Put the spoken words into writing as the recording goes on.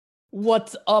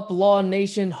What's up, Law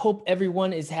Nation? Hope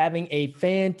everyone is having a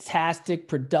fantastic,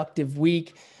 productive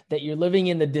week, that you're living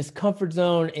in the discomfort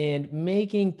zone and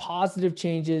making positive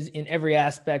changes in every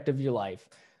aspect of your life.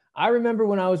 I remember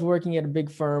when I was working at a big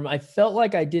firm, I felt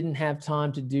like I didn't have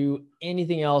time to do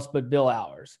anything else but bill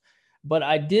hours. But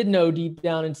I did know deep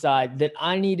down inside that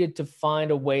I needed to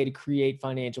find a way to create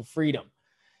financial freedom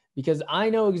because I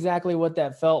know exactly what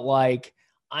that felt like.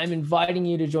 I'm inviting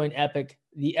you to join Epic,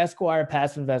 the Esquire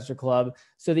Passive Investor Club,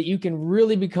 so that you can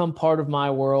really become part of my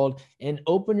world and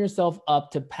open yourself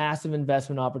up to passive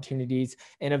investment opportunities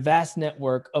and a vast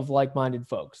network of like-minded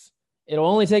folks. It'll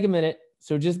only take a minute,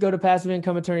 so just go to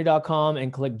passiveincomeattorney.com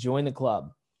and click join the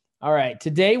club. All right,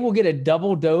 today we'll get a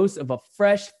double dose of a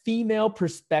fresh female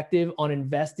perspective on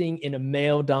investing in a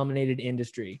male-dominated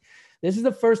industry. This is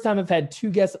the first time I've had two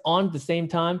guests on at the same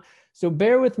time, so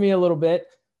bear with me a little bit.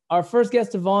 Our first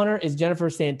guest of honor is Jennifer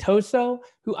Santoso,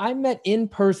 who I met in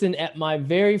person at my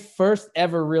very first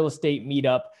ever real estate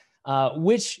meetup,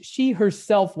 which she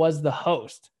herself was the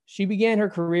host. She began her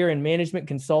career in management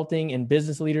consulting and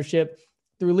business leadership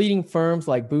through leading firms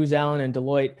like Booz Allen and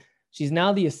Deloitte. She's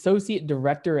now the associate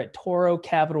director at Toro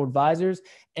Capital Advisors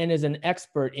and is an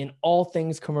expert in all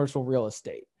things commercial real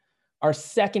estate. Our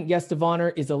second guest of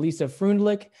honor is Alisa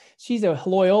Freundlich. She's a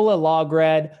Loyola Law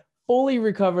grad, fully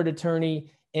recovered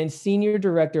attorney, and senior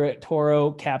director at Toro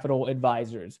Capital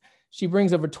Advisors. She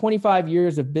brings over 25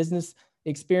 years of business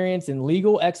experience and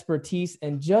legal expertise.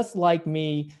 And just like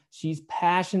me, she's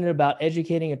passionate about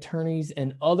educating attorneys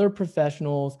and other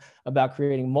professionals about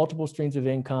creating multiple streams of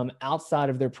income outside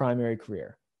of their primary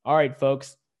career. All right,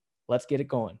 folks, let's get it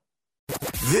going.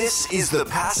 This is the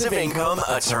Passive Income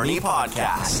Attorney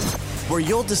Podcast, where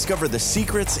you'll discover the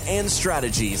secrets and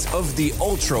strategies of the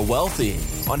ultra wealthy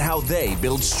on how they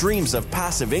build streams of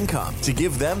passive income to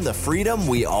give them the freedom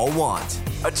we all want.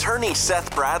 Attorney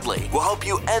Seth Bradley will help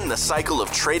you end the cycle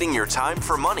of trading your time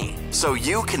for money so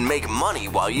you can make money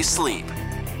while you sleep.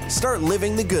 Start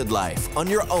living the good life on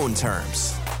your own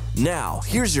terms. Now,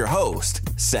 here's your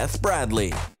host, Seth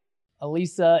Bradley.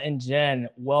 Alisa and Jen,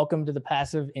 welcome to the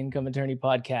Passive Income Attorney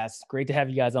Podcast. Great to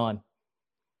have you guys on.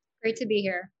 Great to be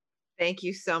here. Thank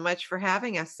you so much for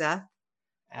having us, Seth.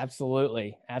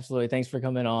 Absolutely. Absolutely. Thanks for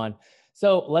coming on.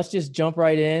 So let's just jump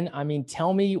right in. I mean,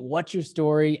 tell me what's your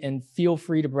story and feel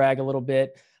free to brag a little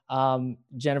bit.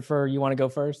 Jennifer, you want to go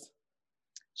first?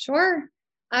 Sure.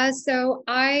 So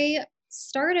I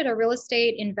started a real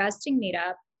estate investing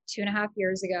meetup 2.5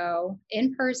 years ago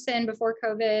in person before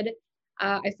COVID.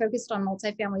 I focused on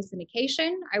multifamily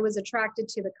syndication. I was attracted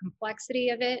to the complexity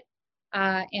of it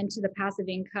and to the passive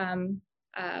income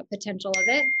potential of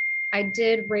it. I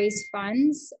did raise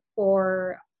funds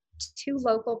for 2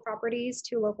 local properties,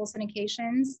 2 local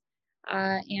syndications,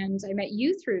 and I met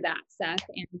you through that, Seth,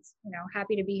 and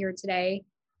happy to be here today.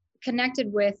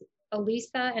 Connected with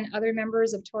Alisa and other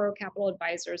members of Toro Capital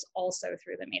Advisors also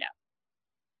through the meetup.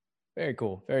 Very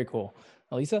cool. Very cool.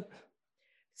 Alisa?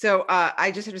 So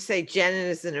I just have to say, Jen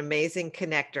is an amazing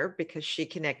connector because she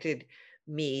connected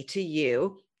me to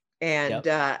you. And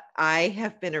I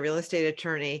have been a real estate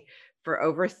attorney for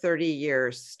over 30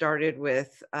 years, started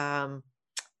with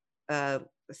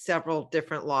several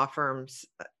different law firms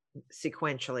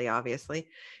sequentially, obviously,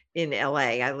 in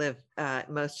LA. I live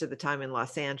most of the time in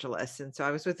Los Angeles. And so I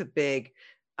was with a big,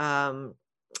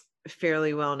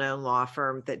 fairly well-known law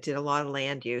firm that did a lot of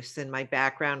land use. And my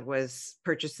background was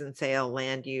purchase and sale,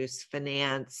 land use,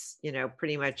 finance,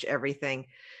 pretty much everything.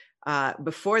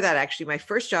 Before that, actually, my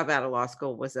first job out of law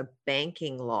school was a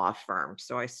banking law firm.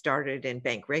 So I started in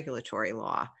bank regulatory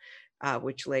law,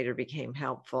 which later became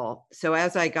helpful. So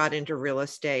as I got into real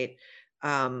estate,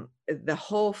 the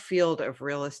whole field of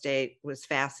real estate was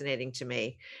fascinating to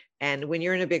me. And when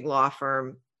you're in a big law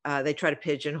firm, they try to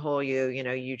pigeonhole you.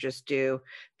 You just do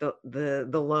the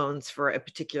loans for a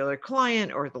particular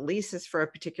client or the leases for a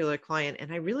particular client.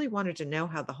 And I really wanted to know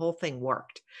how the whole thing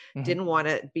worked. Mm-hmm. Didn't want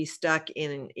to be stuck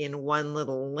in one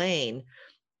little lane.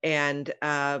 And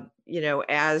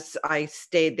as I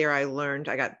stayed there, I learned.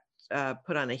 I got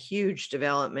put on a huge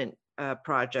development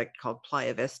project called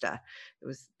Playa Vista. It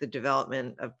was the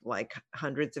development of like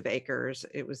hundreds of acres.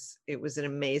 It was an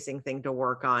amazing thing to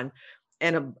work on.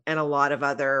 And a lot of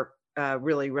other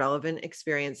really relevant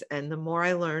experience. And the more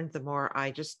I learned, the more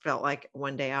I just felt like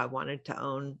one day I wanted to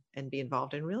own and be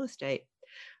involved in real estate.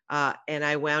 And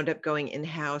I wound up going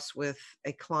in-house with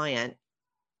a client,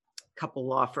 a couple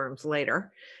law firms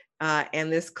later.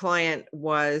 And this client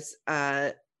was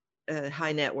a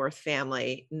high net worth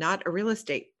family, not a real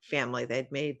estate family.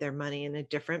 They'd made their money in a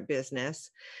different business,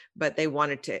 but they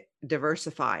wanted to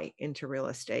diversify into real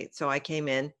estate. So I came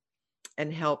in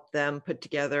and helped them put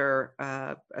together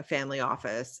a family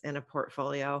office and a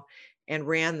portfolio, and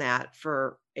ran that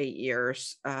for 8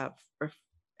 years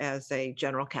as a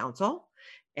general counsel,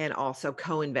 and also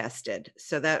co-invested.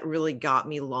 So that really got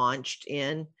me launched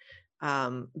in.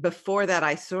 Before that,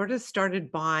 I sort of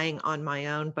started buying on my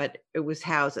own, but it was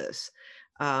houses.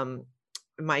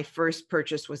 My first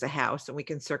purchase was a house, and we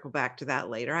can circle back to that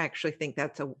later. I actually think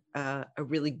that's a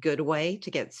really good way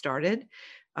to get started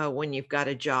when you've got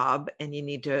a job and you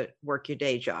need to work your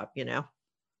day job,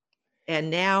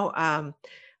 And now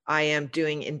I am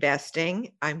doing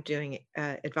investing. I'm doing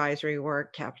advisory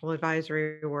work, capital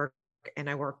advisory work, and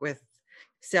I work with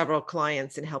several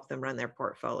clients and help them run their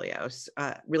portfolios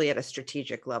really at a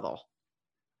strategic level.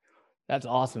 That's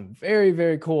awesome. Very,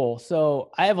 very cool.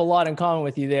 So I have a lot in common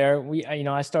with you there.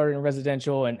 I started in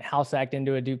residential and house hacked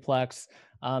into a duplex.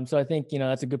 So I think,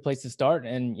 that's a good place to start,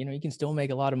 and, you can still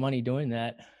make a lot of money doing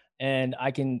that. And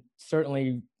I can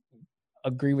certainly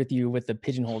agree with you with the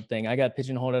pigeonholed thing. I got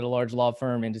pigeonholed at a large law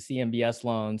firm into CMBS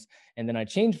loans, and then I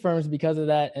changed firms because of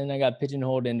that, and I got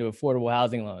pigeonholed into affordable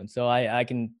housing loans. So I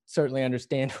can certainly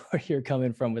understand where you're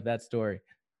coming from with that story.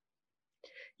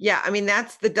 Yeah, I mean,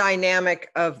 that's the dynamic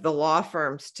of the law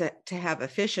firms. To have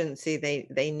efficiency,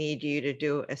 they need you to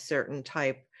do a certain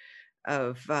type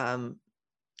of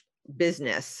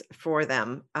business for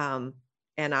them.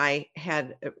 And I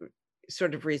had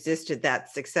sort of resisted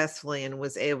that successfully and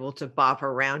was able to bop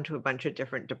around to a bunch of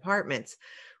different departments,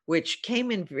 which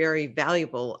came in very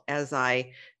valuable as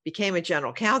I became a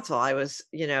general counsel. I was,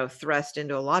 thrust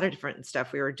into a lot of different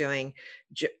stuff. We were doing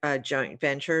joint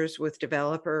ventures with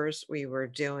developers. We were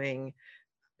doing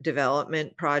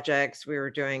development projects. We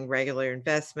were doing regular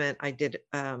investment. I did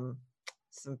some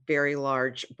very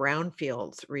large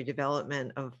brownfields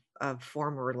redevelopment of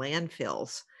former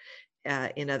landfills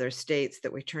in other states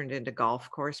that we turned into golf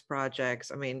course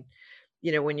projects. I mean,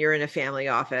 when you're in a family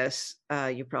office,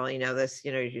 you probably know this,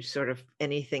 you sort of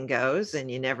anything goes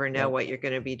and you never know what you're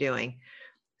going to be doing.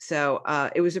 So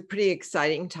it was a pretty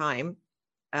exciting time.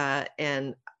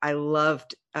 And I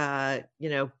loved,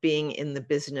 being in the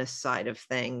business side of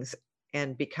things,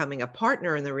 and becoming a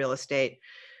partner in the real estate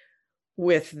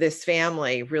with this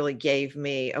family really gave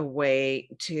me a way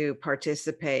to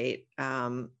participate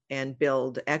and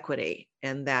build equity.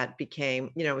 And that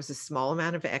became, it was a small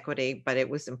amount of equity, but it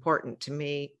was important to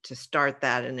me to start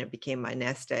that. And it became my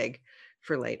nest egg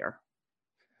for later.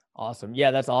 Awesome.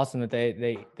 Yeah, that's awesome that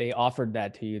they offered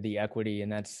that to you, the equity.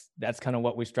 And that's kind of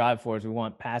what we strive for, is we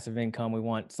want passive income. We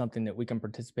want something that we can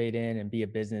participate in and be a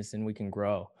business and we can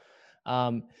grow.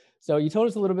 So you told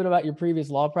us a little bit about your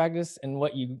previous law practice and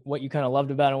what you kind of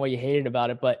loved about it and what you hated about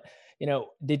it. But,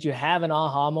 did you have an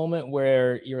aha moment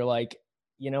where you're like,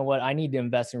 you know what, I need to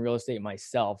invest in real estate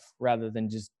myself rather than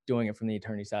just doing it from the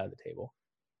attorney side of the table?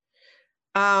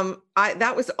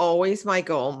 That was always my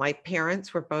goal. My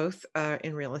parents were both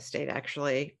in real estate,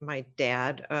 actually. My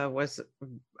dad was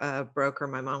a broker.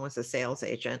 My mom was a sales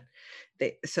agent.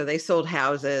 So they sold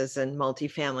houses and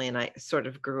multifamily, and I sort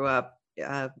of grew up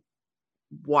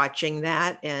watching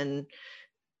that.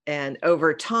 And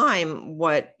over time,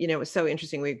 what, was so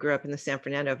interesting, we grew up in the San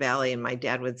Fernando Valley, and my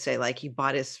dad would say, like, he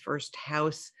bought his first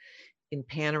house in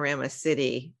Panorama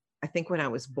City, I think when I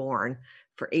was born,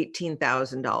 for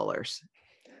 $18,000.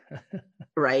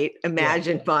 Right?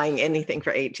 Imagine buying anything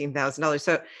for $18,000.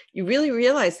 So you really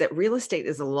realize that real estate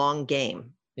is a long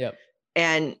game. Yep.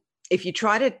 And if you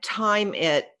try to time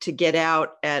it to get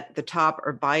out at the top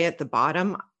or buy at the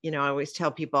bottom, I always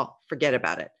tell people, forget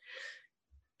about it.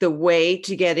 The way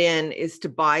to get in is to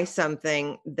buy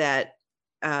something that,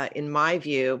 in my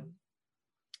view,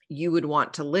 you would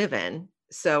want to live in.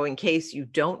 So in case you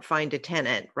don't find a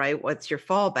tenant, right? What's your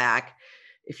fallback?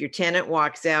 If your tenant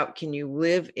walks out, can you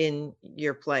live in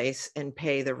your place and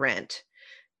pay the rent?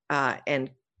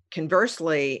 And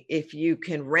conversely, if you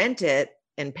can rent it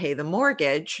and pay the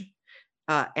mortgage,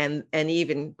 and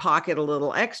even pocket a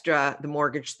little extra, the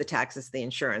mortgage, the taxes, the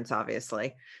insurance,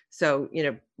 obviously. So,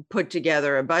 put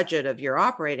together a budget of your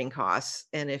operating costs.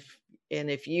 And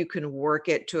if you can work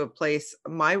it to a place,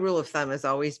 my rule of thumb has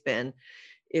always been,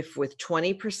 if with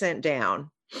 20% down,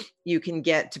 you can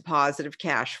get to positive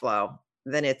cash flow,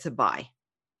 then it's a buy.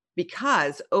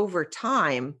 Because over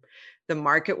time, the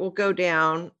market will go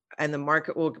down and the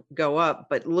market will go up.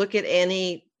 But look at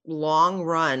any long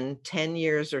run, 10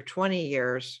 years or 20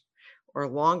 years or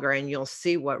longer, and you'll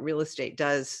see what real estate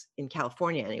does in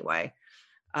California anyway.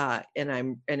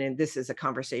 And this is a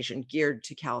conversation geared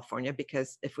to California,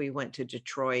 because if we went to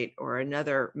Detroit or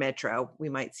another metro, we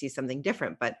might see something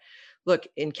different. But look,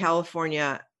 in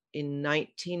California, in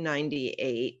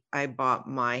 1998, I bought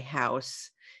my house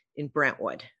in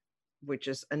Brentwood. which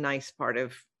is a nice part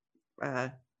of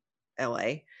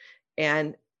LA.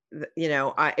 And,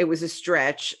 it was a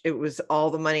stretch. It was all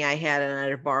the money I had, and I had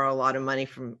to borrow a lot of money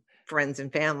from friends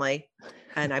and family.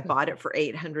 And I bought it for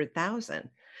 800,000.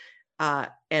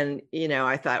 And,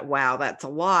 I thought, wow, that's a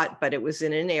lot, but it was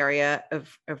in an area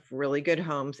of really good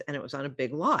homes, and it was on a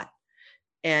big lot.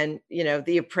 And,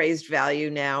 the appraised value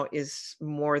now is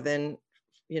more than,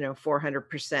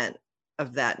 400%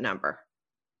 of that number.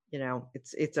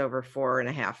 It's over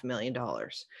 $4.5 million.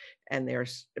 And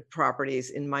there's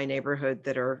properties in my neighborhood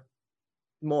that are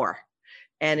more.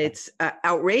 And it's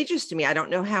outrageous to me. I don't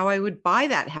know how I would buy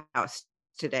that house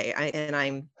today. And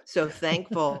I'm so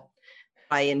thankful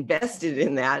I invested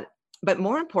in that. But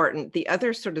more important, the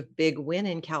other sort of big win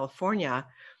in California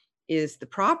is the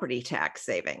property tax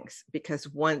savings, because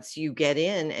once you get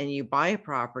in and you buy a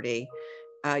property,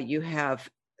 you have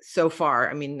so far,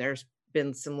 I mean, there's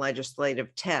been some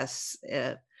legislative tests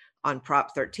on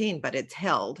Prop 13, but it's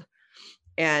held.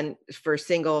 And for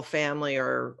single family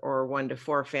or 1 to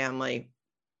 4 family,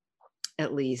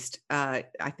 at least, I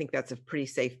think that's a pretty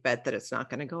safe bet that it's not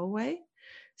going to go away.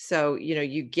 So,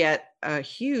 you get a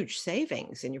huge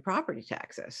savings in your property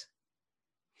taxes.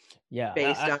 Yeah.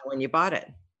 Based on when you bought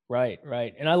it. Right.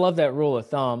 And I love that rule of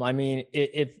thumb. I mean,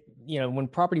 if when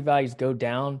property values go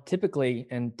down, typically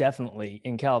and definitely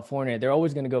in California, they're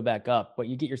always going to go back up, but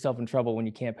you get yourself in trouble when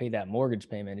you can't pay that mortgage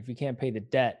payment. If you can't pay the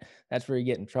debt, that's where you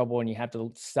get in trouble, and you have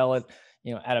to sell it,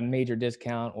 at a major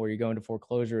discount, or you go into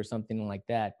foreclosure or something like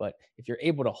that. But if you're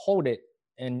able to hold it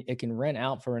and it can rent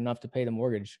out for enough to pay the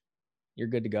mortgage, you're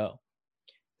good to go.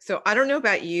 So I don't know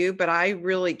about you, but I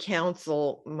really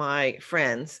counsel my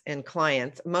friends and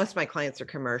clients. Most of my clients are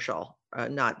commercial,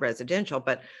 not residential,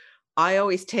 but I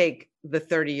always take the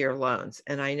 30-year loans.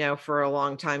 And I know for a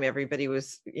long time, everybody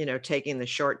was, taking the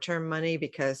short-term money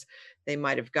because they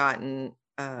might have gotten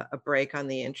a break on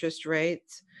the interest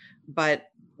rates. But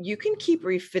you can keep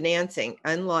refinancing,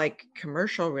 unlike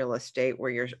commercial real estate where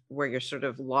you're sort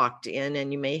of locked in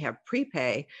and you may have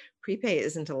prepay. Prepay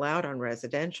isn't allowed on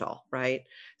residential, right?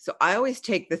 So I always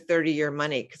take the 30-year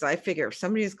money, because I figure if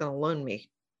somebody is going to loan me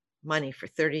money for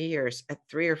 30 years at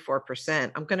 3 or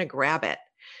 4%, I'm going to grab it.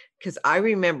 Because I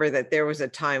remember that there was a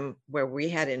time where we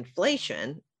had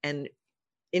inflation and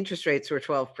interest rates were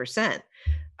 12%.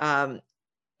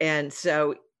 And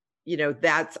so,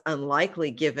 that's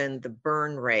unlikely given the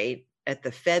burn rate at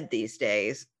the Fed these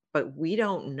days, but we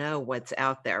don't know what's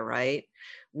out there, right?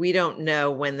 We don't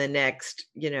know when the next,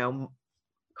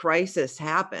 crisis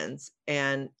happens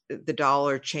and the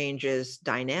dollar changes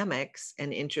dynamics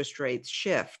and interest rates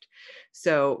shift.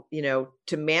 So,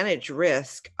 to manage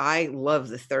risk, I love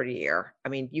the 30-year. I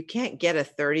mean, you can't get a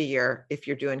 30-year if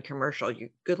you're doing commercial.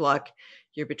 Good luck.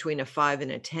 You're between a 5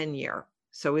 and a 10-year.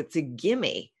 So it's a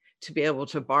gimme to be able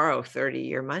to borrow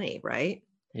 30-year money, right?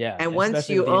 Yeah. And once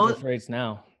you with the interest rates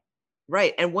now.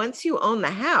 Right. And once you own the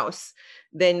house,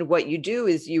 then what you do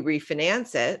is you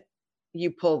refinance it, you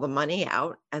pull the money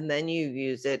out, and then you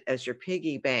use it as your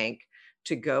piggy bank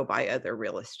to go buy other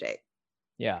real estate.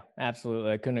 Yeah,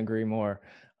 absolutely. I couldn't agree more.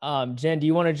 Jen, do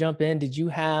you want to jump in? Did you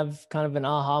have kind of an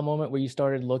aha moment where you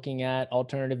started looking at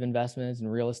alternative investments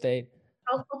and real estate?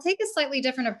 I'll take a slightly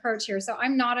different approach here. So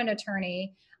I'm not an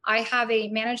attorney. I have a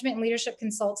management and leadership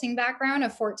consulting background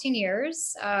of 14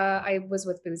 years. I was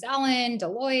with Booz Allen,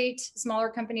 Deloitte, smaller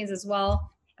companies as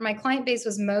well. And my client base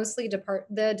was mostly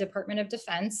the Department of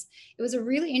Defense. It was a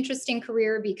really interesting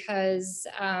career because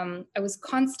I was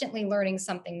constantly learning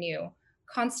something new,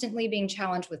 constantly being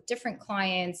challenged with different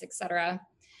clients, et cetera.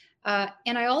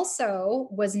 And I also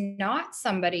was not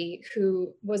somebody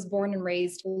who was born and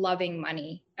raised loving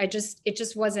money. It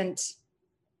just wasn't,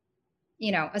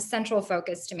 a central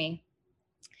focus to me.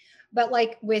 But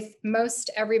like with most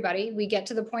everybody, we get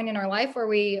to the point in our life where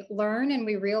we learn and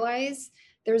we realize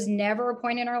there's never a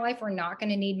point in our life we're not going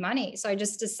to need money. So I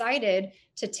just decided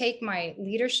to take my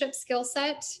leadership skill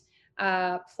set,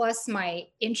 plus my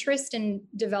interest in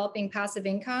developing passive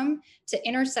income, to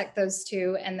intersect those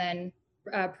two and then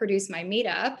produce my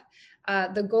meetup.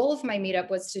 The goal of my meetup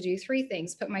was to do 3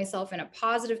 things: put myself in a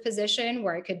positive position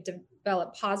where I could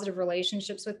develop positive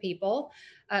relationships with people,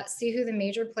 see who the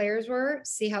major players were,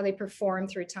 see how they perform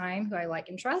through time, who I like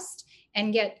and trust,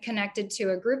 and get connected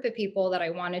to a group of people that I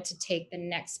wanted to take the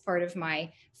next part of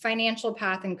my financial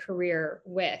path and career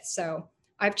with. So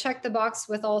I've checked the box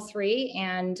with all 3,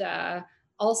 and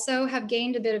also have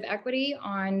gained a bit of equity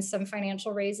on some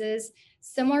financial raises.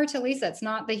 Similar to Lisa, it's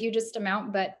not the hugest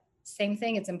amount, but same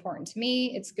thing. It's important to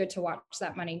me. It's good to watch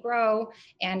that money grow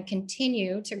and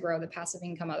continue to grow the passive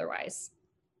income otherwise.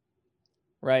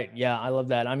 Right. Yeah, I love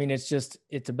that. I mean,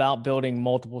 it's about building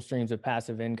multiple streams of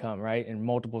passive income, right? And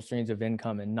multiple streams of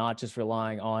income and not just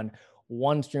relying on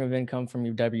one stream of income from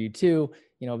your W-2,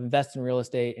 invest in real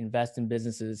estate, invest in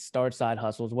businesses, start side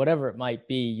hustles, whatever it might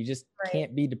be. You just Right.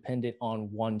 can't be dependent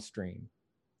on one stream.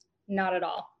 Not at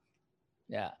all.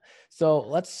 Yeah. So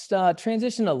let's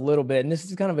transition a little bit. And this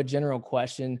is kind of a general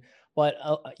question, but,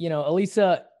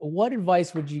 Alisa, what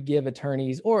advice would you give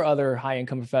attorneys or other high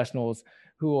income professionals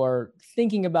who are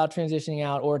thinking about transitioning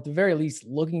out, or at the very least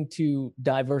looking to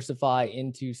diversify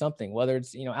into something, whether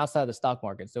it's, outside the stock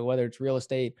market? So whether it's real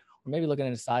estate or maybe looking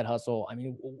at a side hustle, I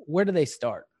mean, where do they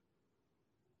start?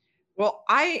 Well,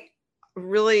 I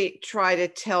really try to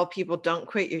tell people don't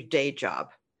quit your day job,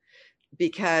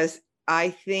 because I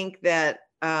think that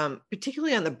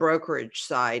particularly on the brokerage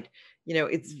side,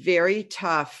 it's very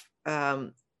tough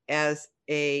as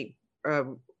a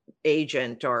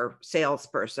agent or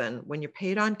salesperson when you're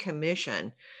paid on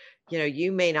commission.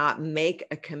 You may not make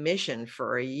a commission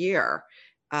for a year,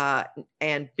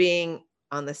 and being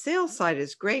on the sales side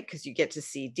is great because you get to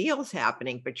see deals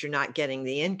happening, but you're not getting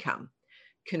the income.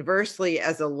 Conversely,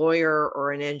 as a lawyer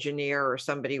or an engineer or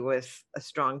somebody with a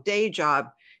strong day job,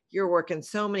 you're working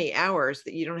so many hours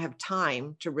that you don't have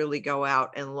time to really go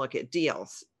out and look at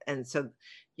deals. And so,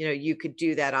 you could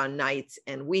do that on nights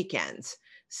and weekends.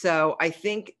 So I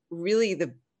think really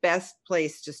the best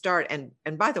place to start, and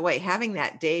by the way, having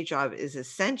that day job is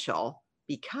essential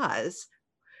because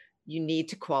you need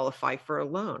to qualify for a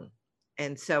loan.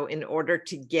 And so in order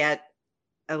to get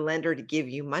a lender to give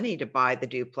you money to buy the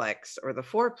duplex or the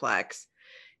fourplex,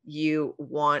 you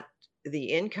want the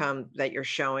income that you're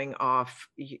showing off,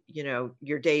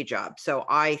 your day job. So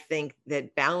I think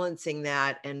that balancing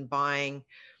that and buying,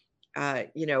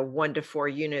 1 to 4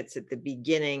 units at the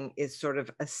beginning is sort of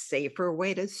a safer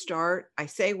way to start. I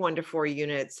say 1 to 4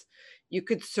 units. You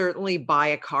could certainly buy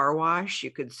a car wash.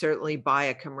 You could certainly buy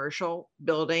a commercial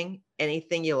building,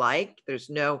 anything you like. There's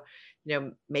no,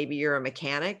 maybe you're a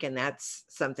mechanic and that's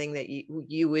something that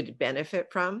you would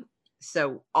benefit from.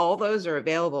 So all those are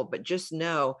available, but just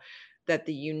know that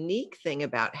the unique thing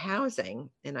about housing,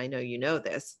 and I know you know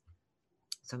this,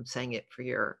 so I'm saying it for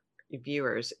your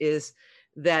viewers, is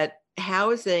that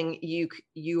housing,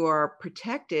 you are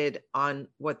protected on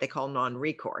what they call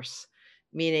non-recourse,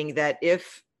 meaning that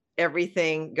if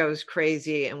everything goes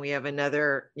crazy and we have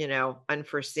another,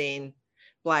 unforeseen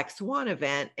black swan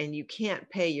event and you can't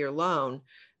pay your loan,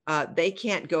 they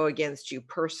can't go against you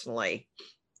personally.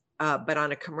 But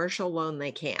on a commercial loan,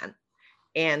 they can.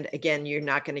 And again, you're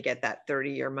not going to get that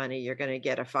 30-year money. You're going to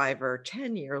get a 5 or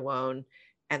 10-year loan,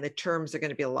 and the terms are going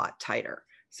to be a lot tighter.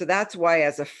 So that's why,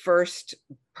 as a first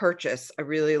purchase, I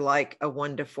really like a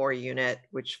 1 to 4 unit,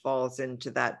 which falls into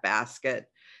that basket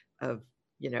of,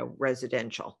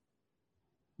 residential.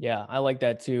 Yeah, I like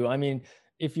that too. I mean,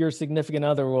 if your significant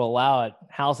other will allow it,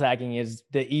 house hacking is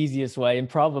the easiest way and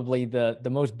probably the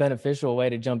most beneficial way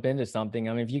to jump into something.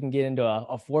 I mean, if you can get into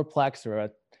a fourplex or a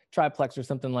triplex or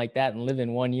something like that and live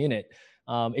in one unit,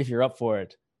 if you're up for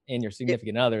it and your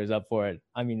significant other is up for it,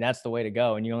 I mean, that's the way to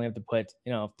go. And you only have to put,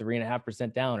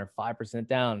 3.5% down or 5%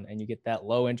 down, and you get that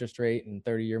low interest rate and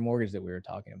 30-year mortgage that we were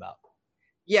talking about.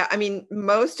 Yeah, I mean,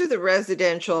 most of the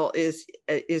residential is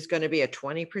going to be a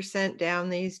 20% down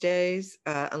these days,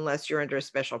 unless you're under a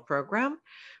special program.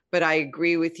 But I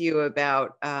agree with you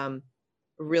about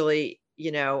really,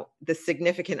 the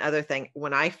significant other thing.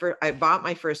 When I bought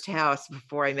my first house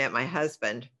before I met my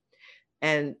husband,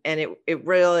 and it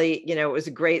really, it was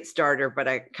a great starter, but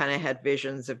I kind of had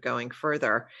visions of going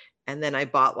further. And then I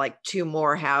bought like 2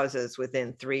 more houses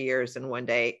within 3 years in one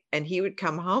day. And he would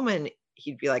come home and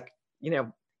he'd be like,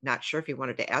 not sure if he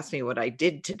wanted to ask me what I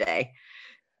did today.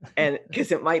 And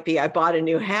because it might be, I bought a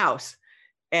new house.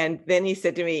 And then he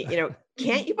said to me,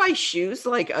 can't you buy shoes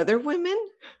like other women?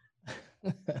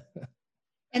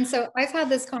 And so I've had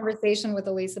this conversation with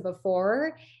Alisa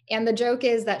before, and the joke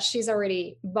is that she's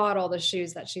already bought all the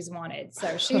shoes that she's wanted.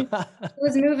 So she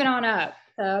was moving on up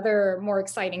to other more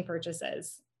exciting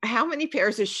purchases. How many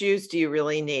pairs of shoes do you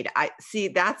really need? I see,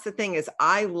 that's the thing, is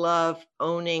I love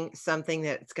owning something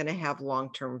that's going to have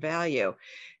long-term value.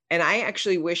 And I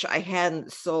actually wish I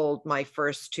hadn't sold my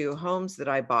first 2 homes that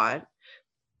I bought.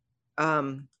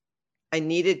 I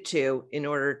needed to in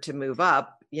order to move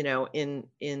up,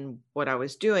 in what I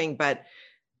was doing. But,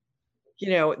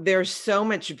 there's so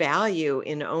much value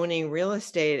in owning real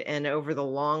estate. And over the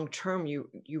long term, you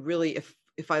really,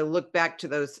 if I look back to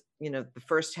those, the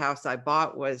first house I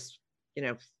bought was,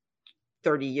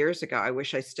 30 years ago. I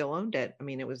wish I still owned it. I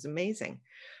mean, it was amazing.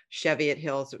 Cheviot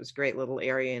Hills, it was a great little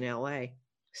area in LA.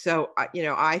 So,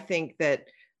 I think that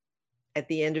at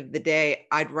the end of the day,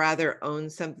 I'd rather own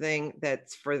something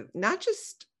that's for not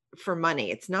just for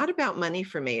money. It's not about money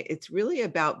for me. It's really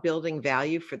about building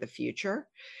value for the future.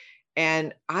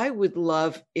 And I would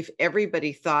love if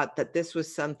everybody thought that this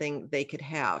was something they could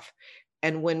have.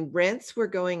 And when rents were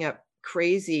going up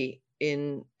crazy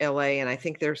in LA, and I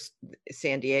think there's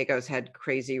San Diego's had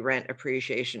crazy rent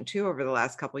appreciation too over the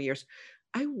last couple of years,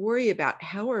 I worry about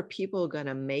how are people going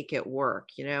to make it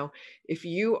work? You know, if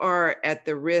you are at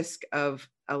the risk of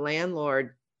a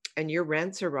landlord and your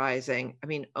rents are rising, I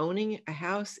mean, owning a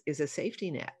house is a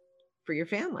safety net for your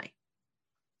family.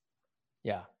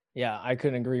 Yeah. Yeah. I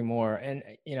couldn't agree more. And,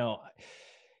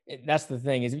 that's the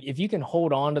thing is if you can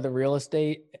hold on to the real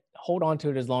estate, hold on to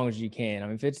it as long as you can. I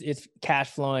mean, if it's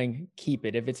cash flowing, keep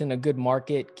it. If it's in a good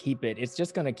market, keep it. It's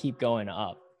just going to keep going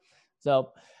up.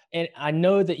 So, and I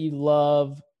know that you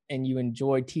love and you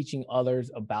enjoy teaching others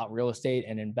about real estate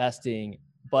and investing,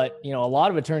 but, a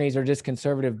lot of attorneys are just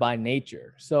conservative by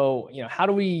nature. So, how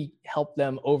do we help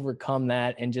them overcome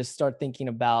that and just start thinking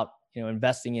about,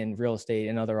 investing in real estate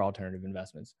and other alternative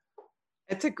investments?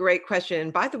 That's a great question.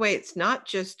 And by the way, it's not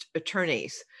just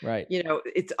attorneys. Right.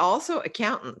 It's also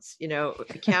accountants,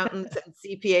 accountants and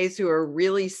CPAs who are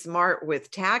really smart with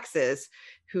taxes,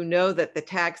 who know that the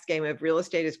tax game of real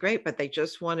estate is great, but they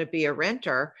just want to be a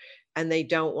renter and they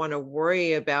don't want to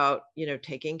worry about,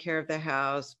 taking care of the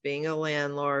house, being a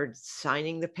landlord,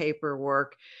 signing the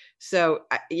paperwork. So,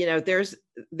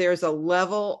 there's a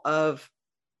level of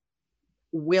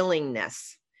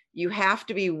willingness. You have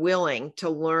to be willing to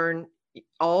learn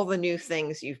all the new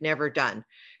things you've never done.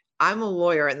 I'm a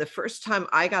lawyer, and the first time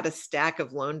I got a stack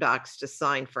of loan docs to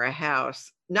sign for a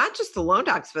house, not just the loan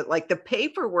docs, but like the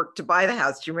paperwork to buy the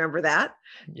house. Do you remember that?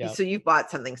 Yeah. So you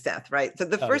bought something, Seth, right? So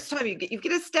the first time you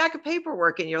get a stack of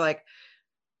paperwork and you're like,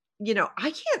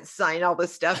 I can't sign all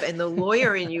this stuff. And the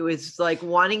lawyer in you is like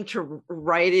wanting to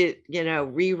write it,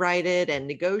 rewrite it and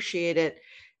negotiate it.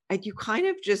 And you kind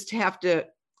of just have to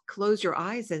close your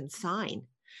eyes and sign.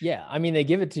 Yeah. I mean, they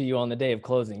give it to you on the day of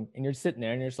closing and you're sitting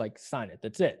there and you're just like, sign it.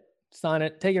 That's it. Sign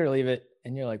it, take it or leave it.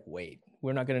 And you're like, wait,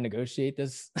 we're not going to negotiate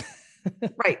this.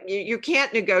 Right. You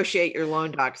can't negotiate your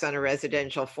loan docs on a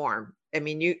residential form. I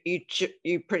mean,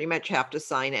 you pretty much have to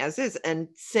sign as is. And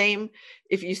same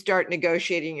if you start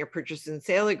negotiating your purchase and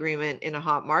sale agreement in a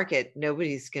hot market,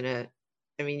 nobody's going to,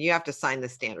 you have to sign the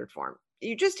standard form.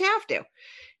 You just have to.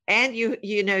 And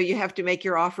you have to make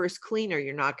your offers cleaner.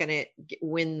 You're not going to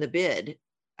win the bid.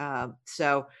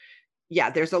 So yeah,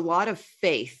 there's a lot of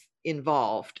faith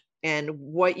involved. And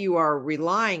what you are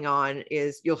relying on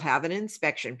is you'll have an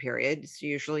inspection period. It's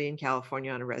usually in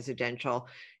California on a residential,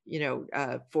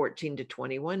 14 to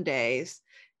 21 days.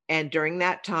 And during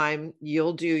that time,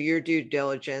 you'll do your due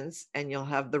diligence and you'll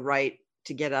have the right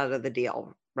to get out of the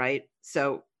deal, right?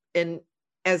 So, and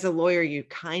as a lawyer, you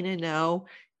kind of know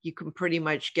you can pretty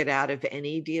much get out of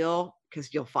any deal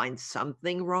because you'll find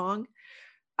something wrong.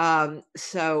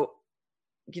 So,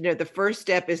 the first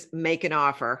step is make an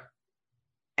offer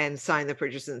and sign the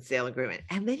purchase and sale agreement.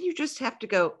 And then you just have to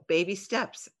go baby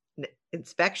steps,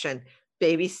 inspection,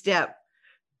 baby step,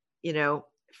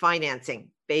 financing,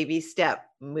 baby step,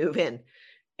 move in.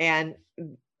 And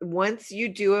once you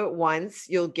do it once,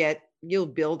 you'll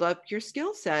build up your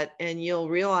skill set and you'll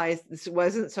realize this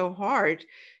wasn't so hard.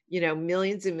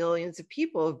 Millions and millions of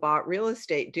people have bought real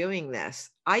estate doing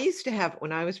this. I used to have,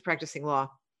 when I was practicing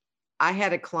law, I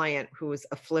had a client who was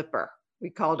a flipper. We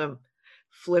called him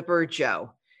Flipper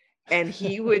Joe. And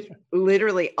he would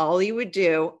literally, all he would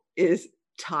do is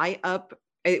tie up.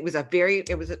 It was a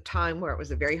time where it was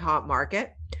a very hot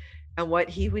market. And what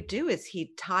he would do is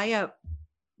he'd tie up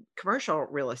commercial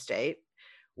real estate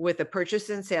with a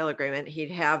purchase and sale agreement.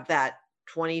 He'd have that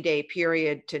 20-day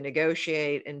period to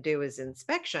negotiate and do his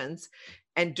inspections.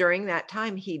 And during that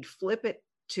time, he'd flip it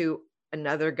to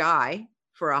another guy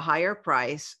for a higher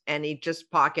price, and he'd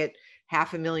just pocket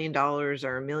 $500,000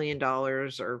 or $1 million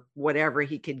or whatever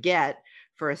he could get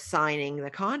for signing the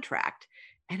contract.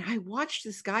 And I watched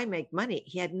this guy make money.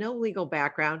 He had no legal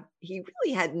background. He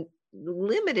really had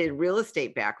limited real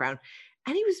estate background,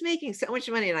 and he was making so much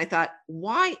money. And I thought,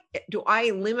 why do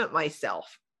I limit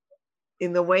myself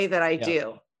in the way that I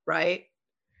do? Right.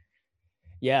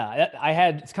 Yeah,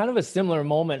 it's kind of a similar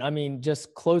moment. I mean,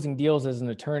 just closing deals as an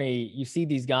attorney, you see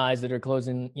these guys that are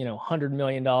closing, $100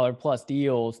 million plus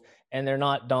deals, and they're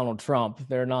not Donald Trump.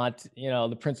 They're not,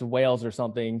 the Prince of Wales or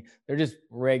something. They're just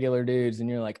regular dudes. And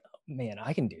you're like, oh, man,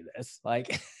 I can do this.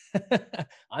 Like,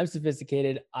 I'm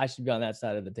sophisticated. I should be on that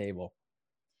side of the table.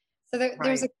 So there's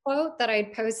Right. a quote that I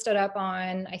posted up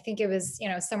on, I think it was,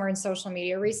 somewhere in social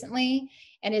media recently.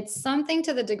 And it's something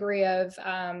to the degree of,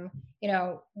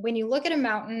 when you look at a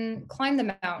mountain, climb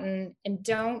the mountain and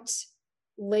don't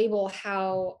label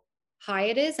how high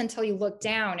it is until you look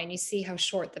down and you see how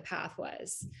short the path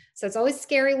was. So it's always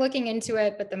scary looking into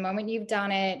it, but the moment you've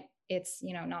done it, it's,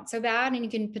 not so bad and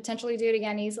you can potentially do it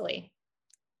again easily.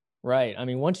 Right. I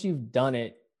mean, once you've done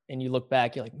it and you look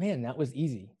back, you're like, man, that was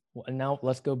easy. Well, and now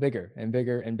let's go bigger and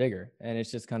bigger and bigger. And it's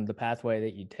just kind of the pathway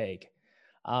that you take.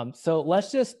 So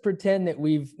let's just pretend that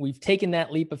we've taken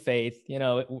that leap of faith,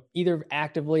 either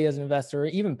actively as an investor or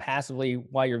even passively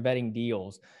while you're vetting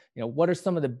deals. What are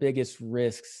some of the biggest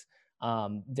risks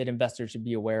that investors should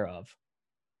be aware of?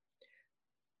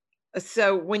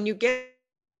 So when you get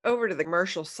over to the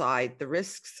commercial side, the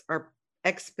risks are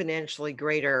exponentially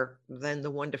greater than the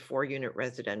 1 to 4 unit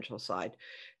residential side.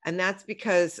 And that's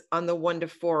because on the 1 to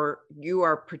 4, you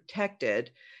are protected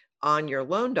on your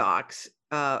loan docs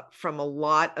from a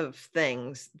lot of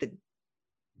things that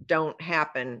don't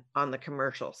happen on the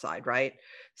commercial side, right?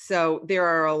 So there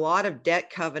are a lot of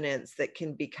debt covenants that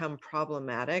can become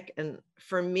problematic. And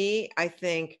for me, I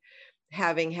think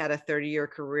having had a 30-year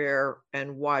career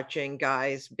and watching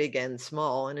guys big and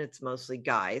small, and it's mostly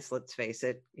guys, let's face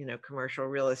it, commercial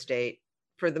real estate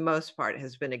for the most part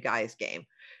has been a guy's game.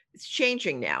 It's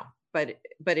changing now, but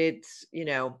it's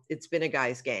been a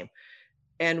guy's game.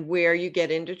 And where you get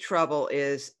into trouble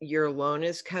is your loan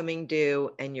is coming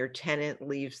due and your tenant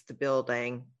leaves the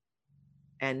building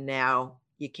and now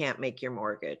you can't make your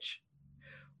mortgage.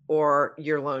 Or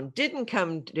your loan didn't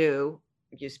come due,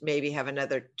 you just maybe have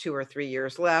another 2 or 3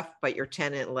 years left, but your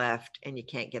tenant left and you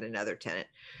can't get another tenant.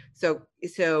 So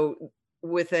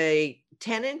with a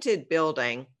tenanted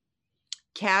building,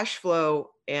 cash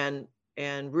flow and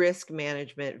risk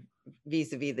management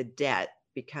vis-a-vis the debt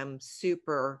becomes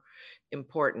super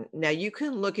important. Now you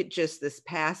can look at just this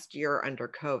past year under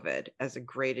COVID as a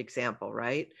great example,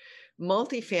 right?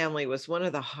 Multifamily was one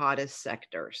of the hottest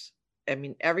sectors. I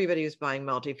mean, everybody was buying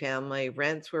multifamily,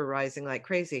 rents were rising like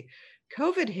crazy.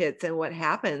 COVID hits, and what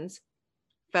happens?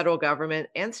 Federal government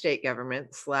and state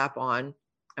government slap on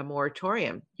a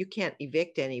moratorium. You can't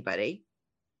evict anybody.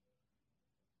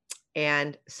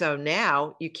 And so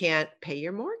now you can't pay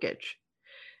your mortgage.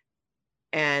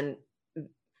 And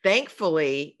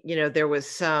thankfully, there was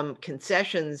some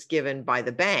concessions given by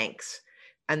the banks,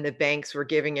 and the banks were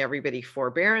giving everybody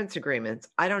forbearance agreements.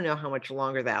 I don't know how much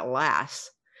longer that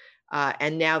lasts.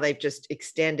 And now they've just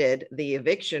extended the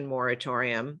eviction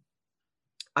moratorium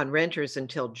on renters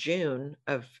until June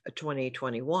of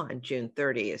 2021. June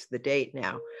 30 is the date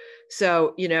now.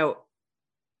 So,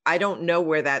 I don't know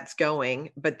where that's going,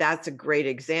 but that's a great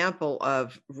example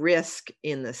of risk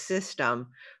in the system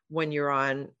when you're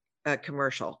on a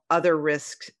commercial. Other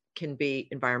risks can be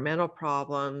environmental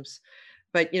problems,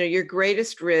 but your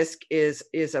greatest risk is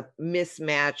a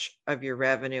mismatch of your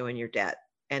revenue and your debt.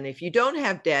 And if you don't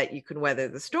have debt, you can weather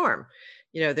the storm.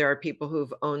 There are people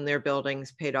who've owned their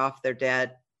buildings, paid off their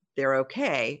debt, they're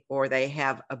okay, or they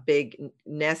have a big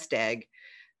nest egg.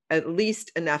 At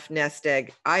least enough nest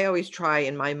egg. I always try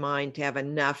in my mind to have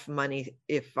enough money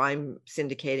if I'm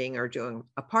syndicating or doing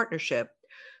a partnership.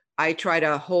 I try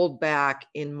to hold back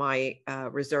in my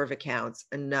reserve accounts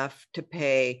enough to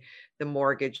pay the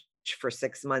mortgage for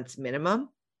 6 months minimum,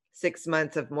 6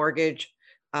 months of mortgage,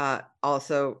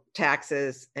 also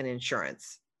taxes and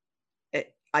insurance.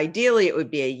 Ideally, it would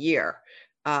be a year.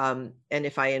 And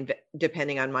if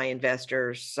depending on my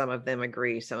investors, some of them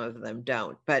agree, some of them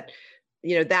don't. But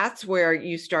that's where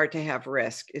you start to have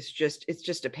risk. It's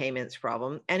just a payments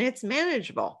problem, and it's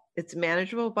manageable. It's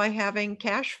manageable by having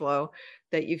cash flow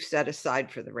that you've set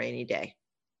aside for the rainy day.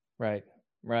 Right.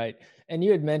 Right. And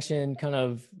you had mentioned kind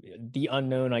of the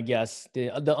unknown, I guess,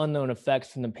 the unknown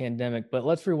effects from the pandemic, but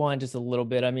let's rewind just a little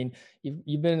bit. I mean,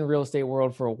 you've been in the real estate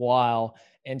world for a while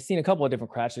and seen a couple of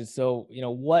different crashes. So,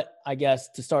 what, I guess,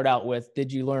 to start out with,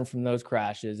 did you learn from those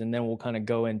crashes? And then we'll kind of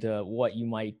go into what you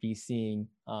might be seeing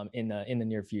in the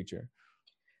near future.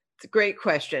 It's a great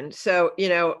question. So,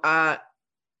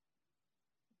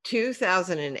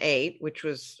 2008, which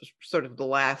was sort of the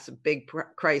last big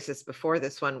crisis before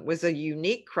this one, was a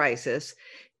unique crisis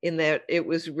in that it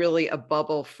was really a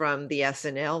bubble from the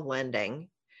S&L lending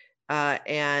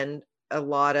and a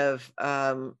lot of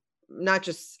not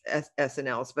just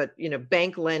S&Ls, but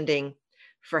bank lending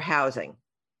for housing.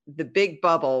 The big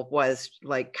bubble was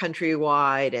like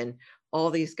Countrywide, and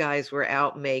all these guys were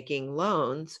out making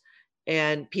loans,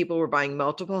 and people were buying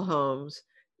multiple homes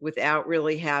without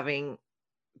really having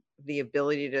the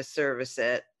ability to service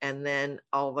it. And then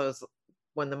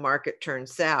when the market turned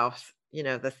south,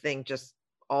 the thing just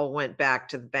all went back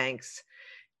to the banks,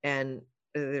 and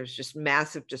there's just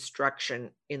massive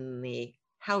destruction in the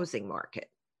housing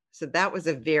market. So that was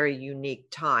a very unique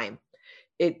time.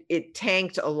 It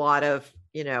tanked a lot of,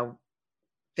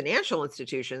 financial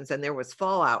institutions, and there was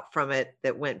fallout from it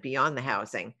that went beyond the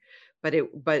housing.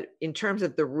 But in terms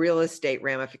of the real estate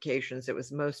ramifications, it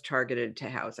was most targeted to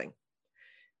housing.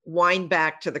 Wind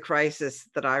back to the crisis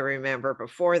that I remember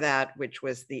before that, which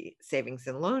was the savings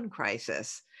and loan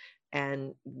crisis.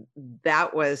 And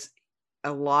that was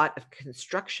a lot of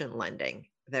construction lending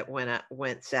that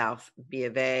went south. B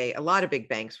of A, a lot of big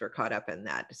banks were caught up in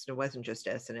that. So it wasn't just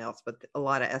S&Ls, but a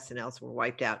lot of S&Ls were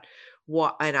wiped out.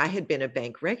 And I had been a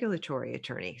bank regulatory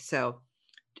attorney. So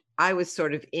I was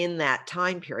sort of in that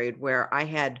time period where I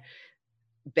had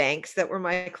banks that were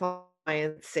my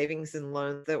clients, savings and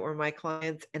loans that were my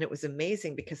clients. And it was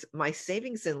amazing because my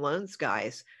savings and loans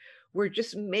guys were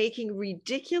just making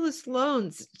ridiculous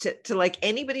loans to like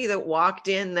anybody that walked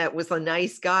in that was a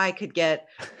nice guy could get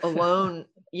a loan,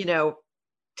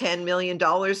 $10 million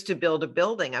to build a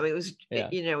building. I mean, it was,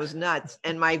 it was nuts.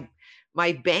 And my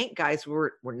bank guys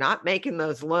were not making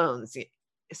those loans.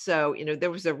 So,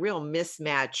 there was a real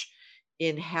mismatch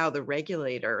in how the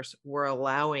regulators were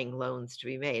allowing loans to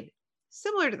be made,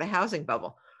 similar to the housing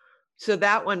bubble. So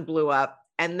that one blew up,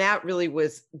 and that really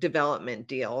was development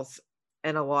deals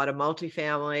and a lot of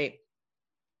multifamily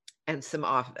and some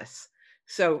office.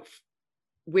 So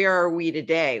where are we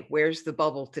today? Where's the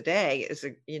bubble today is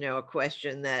a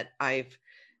question that I've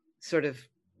sort of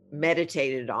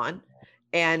meditated on.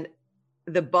 And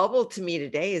the bubble to me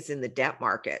today is in the debt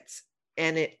markets,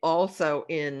 and it also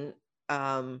in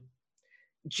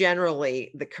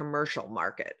generally the commercial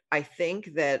market. I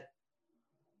think that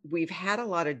we've had a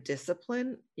lot of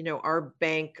discipline. Our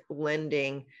bank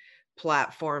lending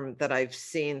platform that I've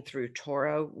seen through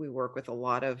Toro, we work with a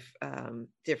lot of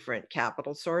different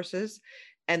capital sources,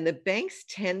 and the banks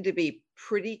tend to be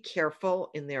pretty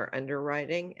careful in their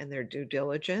underwriting and their due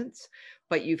diligence.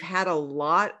 But you've had a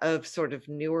lot of sort of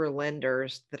newer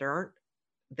lenders that are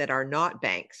not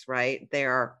banks, right? They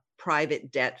are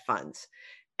private debt funds,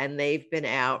 and they've been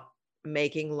out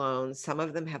making loans. Some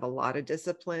of them have a lot of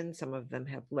discipline, some of them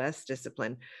have less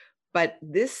discipline. But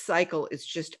this cycle is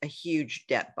just a huge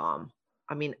debt bomb.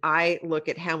 I mean, I look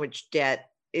at how much debt,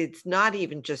 it's not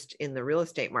even just in the real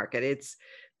estate market, it's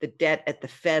the debt at the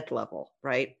Fed level,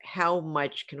 right? How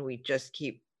much can we just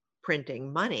keep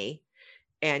printing money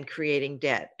and creating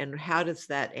debt? And how does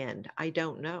that end? I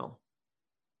don't know.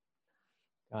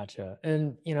 Gotcha.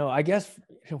 And, I guess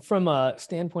from a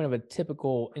standpoint of a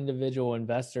typical individual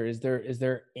investor, is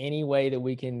there any way that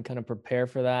we can kind of prepare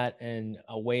for that, and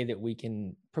a way that we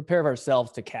can prepare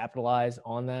ourselves to capitalize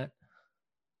on that?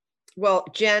 Well,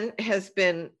 Jen has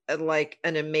been like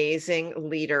an amazing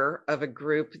leader of a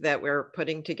group that we're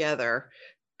putting together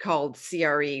called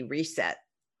CRE Reset.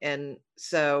 And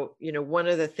so, one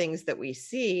of the things that we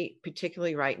see,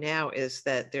 particularly right now, is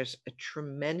that there's a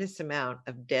tremendous amount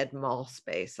of dead mall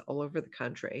space all over the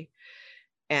country.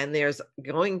 And there's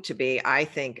going to be, I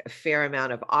think, a fair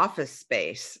amount of office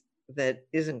space that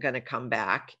isn't going to come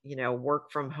back.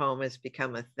 Work from home has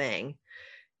become a thing.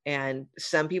 And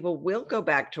some people will go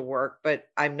back to work, but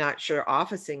I'm not sure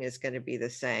officing is going to be the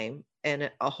same.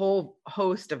 And a whole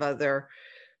host of other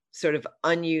sort of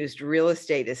unused real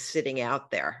estate is sitting out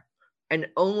there, and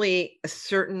only a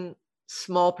certain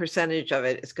small percentage of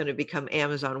it is going to become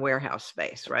Amazon warehouse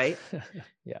space, right?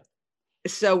 Yeah.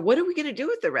 So what are we going to do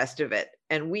with the rest of it?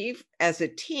 And we've, as a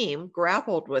team,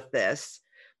 grappled with this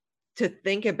to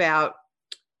think about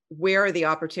where are the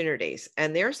opportunities.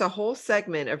 And there's a whole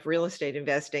segment of real estate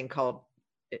investing called,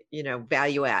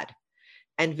 value add.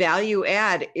 And value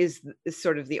add is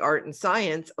sort of the art and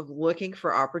science of looking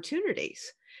for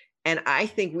opportunities. And I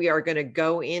think we are going to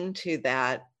go into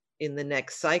that in the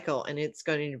next cycle, and it's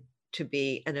going to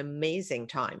be an amazing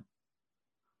time.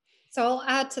 So I'll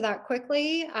add to that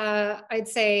quickly. I'd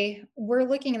say we're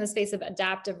looking in the space of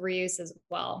adaptive reuse as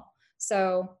well.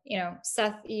 So,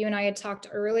 Seth, you and I had talked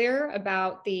earlier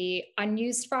about the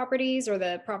unused properties or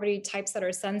the property types that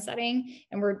are sunsetting,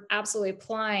 and we're absolutely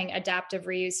applying adaptive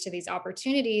reuse to these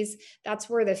opportunities. That's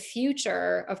where the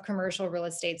future of commercial real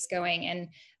estate's going. And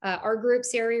our group,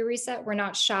 CRE Reset, we're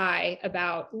not shy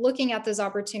about looking at those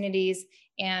opportunities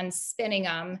and spinning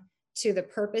them to the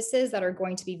purposes that are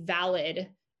going to be valid,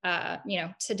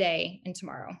 today and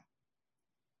tomorrow.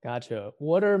 Gotcha.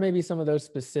 What are maybe some of those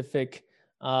specific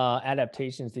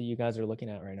adaptations that you guys are looking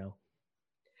at right now?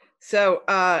 So,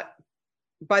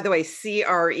 by the way,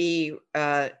 CRE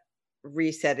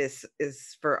Reset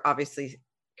is for obviously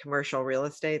commercial real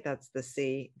estate. That's the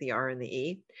C, the R, and the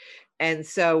E. And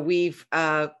so we've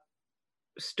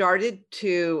started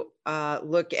to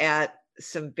look at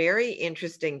some very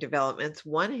interesting developments.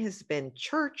 One has been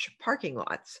church parking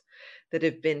lots that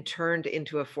have been turned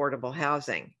into affordable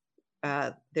housing.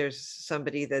 There's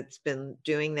somebody that's been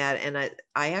doing that, and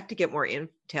I have to get more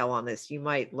intel on this. You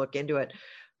might look into it,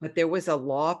 but there was a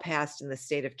law passed in the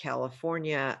state of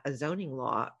California, a zoning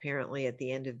law, apparently at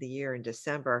the end of the year in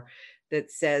December,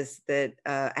 that says that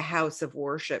a house of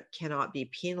worship cannot be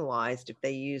penalized if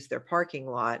they use their parking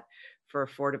lot for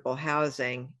affordable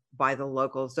housing by the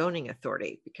local zoning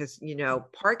authority, because, you know,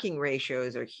 parking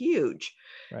ratios are huge.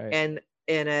 Right. And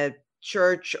in a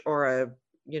church or a,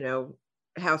 you know,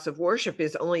 house of worship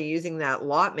is only using that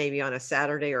lot maybe on a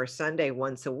Saturday or Sunday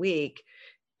once a week.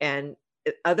 And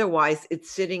otherwise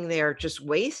it's sitting there just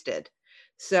wasted.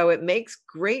 So it makes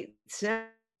great sense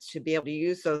to be able to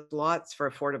use those lots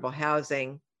for affordable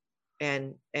housing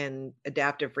and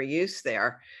adaptive reuse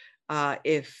there.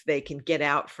 If they can get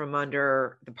out from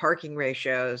under the parking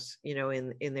ratios, you know,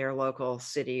 in their local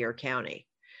city or county.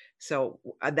 So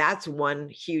that's one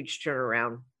huge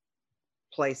turnaround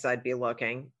place I'd be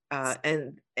looking.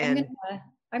 And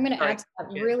I'm going to sorry, add to that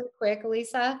really quick,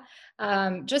 Alisa,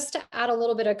 just to add a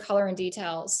little bit of color and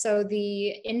detail. So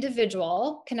the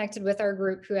individual connected with our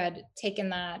group who had taken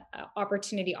that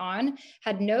opportunity on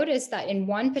had noticed that in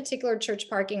one particular church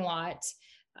parking lot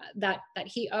that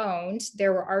he owned,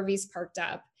 there were RVs parked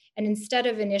up. And instead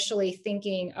of initially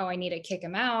thinking, oh, I need to kick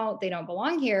them out, they don't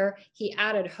belong here, he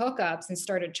added hookups and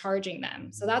started charging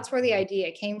them. So that's where the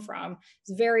idea came from.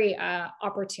 It's very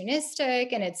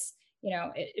opportunistic, and it's, you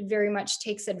know, it very much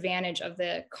takes advantage of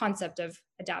the concept of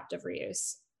adaptive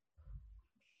reuse.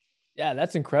 Yeah,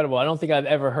 that's incredible. I don't think I've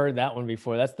ever heard that one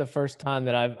before. That's the first time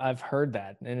that I've heard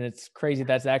that. And it's crazy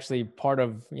that's actually part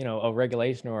of, you know, a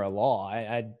regulation or a law. I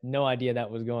had no idea that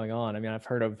was going on. I mean, I've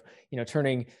heard of, you know,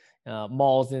 turning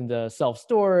malls into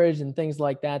self-storage and things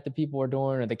like that people are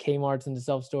doing, or the Kmarts into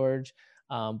self-storage.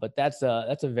 But that's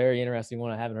a very interesting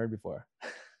one I haven't heard before.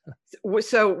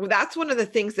 So that's one of the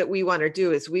things that we want to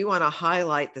do, is we want to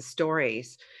highlight the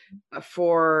stories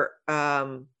for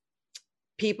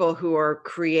people who are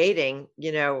creating,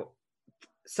 you know,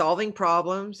 solving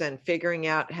problems and figuring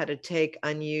out how to take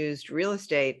unused real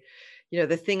estate. You know,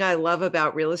 the thing I love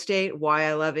about real estate, why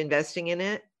I love investing in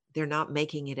it, they're not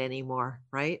making it anymore,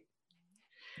 right?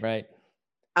 Right.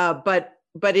 But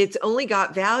it's only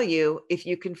got value if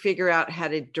you can figure out how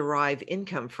to derive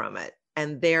income from it.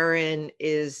 And therein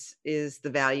is the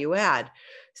value add.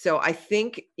 So I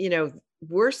think, you know,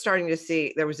 we're starting to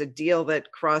see, there was a deal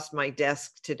that crossed my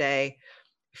desk today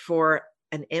for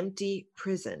an empty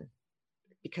prison,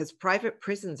 because private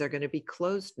prisons are going to be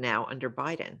closed now under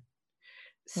Biden.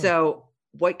 So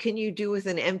what can you do with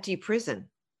an empty prison?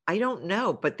 I don't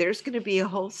know, but there's going to be a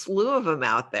whole slew of them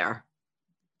out there.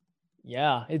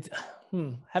 Yeah, it's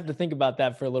have to think about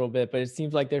that for a little bit, but it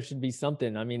seems like there should be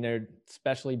something. I mean, they're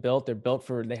specially built. They're built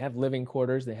they have living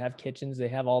quarters, they have kitchens, they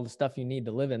have all the stuff you need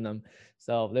to live in them.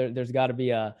 So there's got to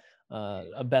be a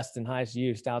best and highest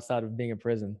use outside of being a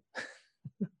prison.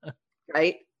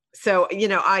 Right. So, you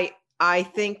know, I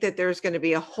think that there's going to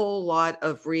be a whole lot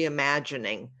of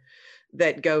reimagining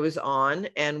that goes on.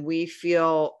 And we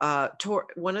feel,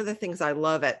 one of the things I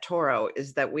love at Toro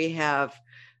is that we have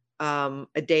a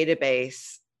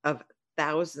database of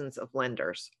thousands of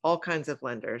lenders, all kinds of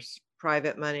lenders,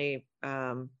 private money,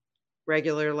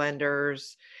 regular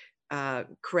lenders,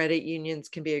 credit unions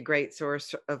can be a great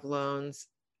source of loans,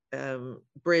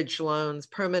 bridge loans,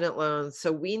 permanent loans.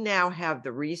 So we now have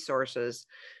the resources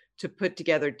to put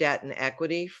together debt and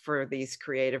equity for these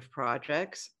creative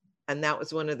projects. And that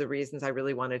was one of the reasons I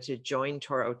really wanted to join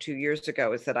Toro 2 years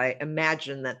ago, is that I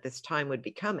imagined that this time would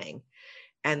be coming,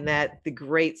 and that the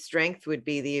great strength would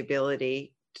be the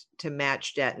ability to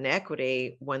match debt and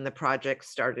equity when the projects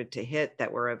started to hit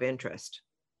that were of interest.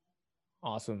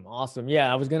 Awesome.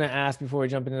 Yeah, I was going to ask before we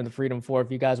jump into the Freedom 4,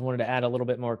 if you guys wanted to add a little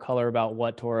bit more color about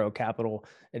what Toro Capital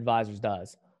Advisors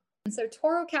does. And so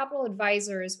Toro Capital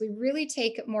Advisors, we really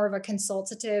take more of a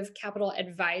consultative capital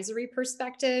advisory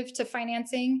perspective to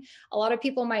financing. A lot of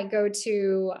people might go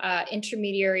to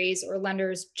intermediaries or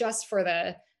lenders just for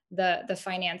the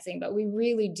financing, but we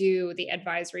really do the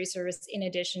advisory service in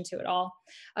addition to it all.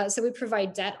 So we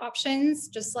provide debt options,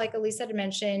 just like Alisa had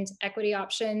mentioned, equity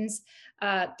options.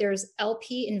 There's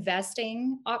LP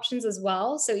investing options as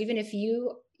well. So even if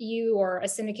you or a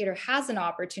syndicator has an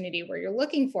opportunity where you're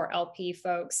looking for LP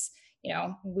folks, you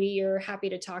know, we are happy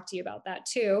to talk to you about that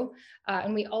too.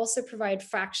 And we also provide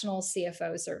fractional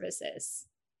CFO services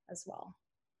as well.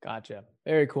 Gotcha.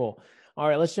 Very cool. All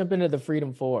right, let's jump into the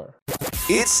Freedom 4.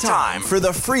 It's time for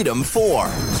the Freedom 4.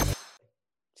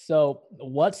 So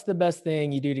what's the best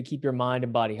thing you do to keep your mind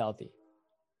and body healthy?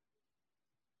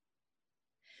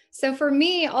 So for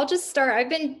me, I'll just start. I've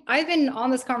been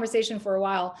on this conversation for a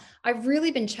while. I've really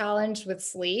been challenged with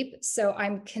sleep. So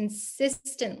I'm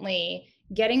consistently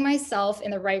getting myself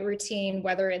in the right routine,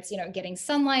 whether it's, getting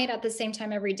sunlight at the same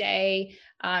time every day,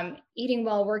 eating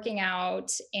well, working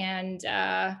out. And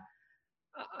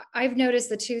I've noticed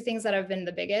the two things that have been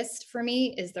the biggest for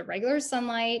me is the regular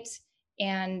sunlight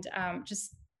and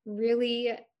just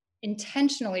really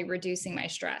intentionally reducing my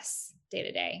stress day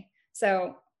to day.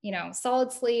 So,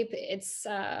 solid sleep, it's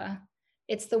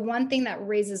the one thing that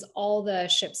raises all the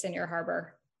ships in your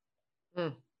harbor.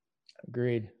 Mm.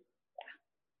 Agreed.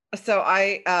 So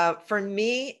for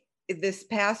me, this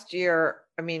past year,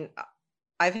 I mean,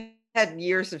 I've had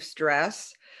years of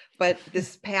stress, but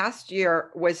this past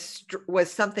year was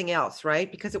something else,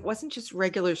 right? Because it wasn't just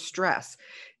regular stress.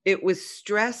 It was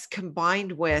stress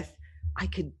combined with I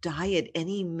could die at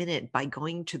any minute by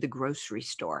going to the grocery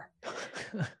store.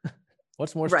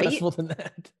 What's more Right? stressful than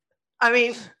that? I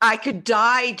mean, I could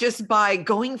die just by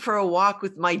going for a walk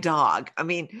with my dog. I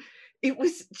mean, it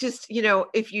was just,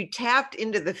 if you tapped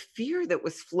into the fear that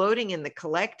was floating in the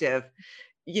collective,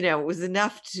 it was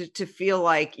enough to feel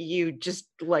like you just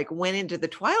like went into the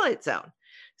twilight zone.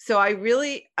 So I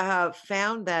really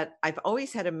found that I've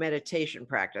always had a meditation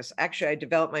practice. Actually, I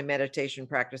developed my meditation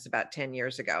practice about 10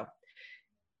 years ago.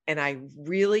 And I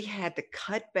really had to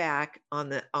cut back on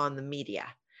the media,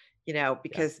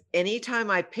 because anytime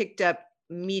I picked up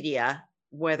media,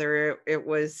 whether it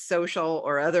was social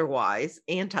or otherwise,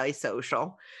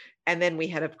 antisocial, and then we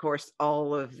had, of course,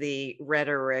 all of the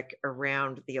rhetoric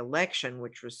around the election,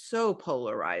 which was so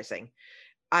polarizing.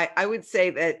 I would say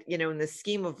that, in the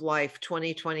scheme of life,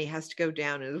 2020 has to go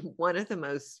down as one of the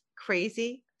most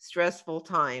crazy, stressful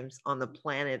times on the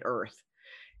planet Earth.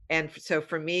 And so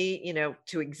for me,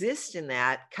 to exist in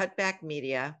that, cut back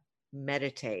media,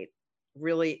 meditate,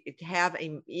 really have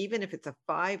even if it's a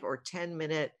 5 or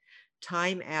 10-minute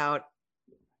time out,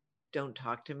 don't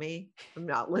talk to me, I'm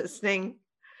not listening,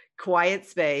 quiet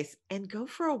space, and go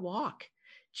for a walk.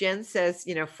 Jen says,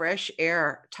 fresh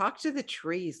air, talk to the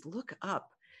trees, look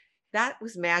up. That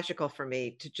was magical for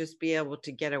me to just be able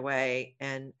to get away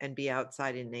and be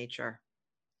outside in nature.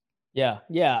 Yeah.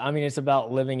 Yeah. I mean, it's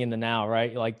about living in the now,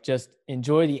 right? Like just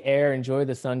enjoy the air, enjoy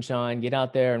the sunshine, get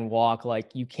out there and walk.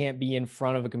 Like you can't be in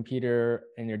front of a computer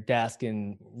and your desk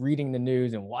and reading the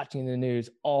news and watching the news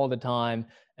all the time.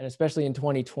 And especially in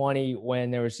 2020,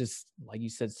 when there was just, like you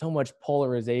said, so much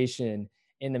polarization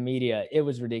in the media, it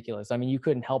was ridiculous. I mean, you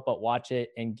couldn't help but watch it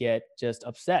and get just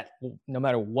upset no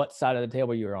matter what side of the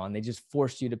table you were on. They just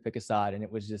forced you to pick a side and it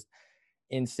was just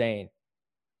insane.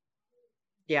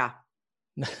 Yeah.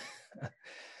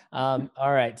 All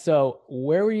right. So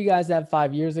where were you guys at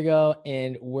 5 years ago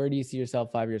and where do you see yourself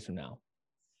 5 years from now?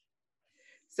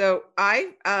 So I,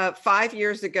 5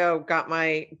 years ago, got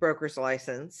my broker's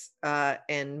license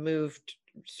and moved,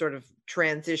 sort of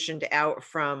transitioned out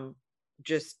from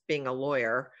just being a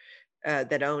lawyer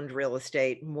that owned real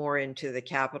estate more into the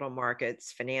capital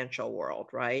markets, financial world,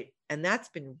 right? And that's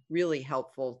been really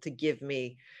helpful to give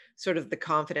me sort of the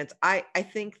confidence. I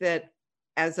think that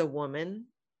as a woman,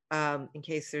 in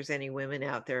case there's any women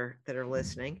out there that are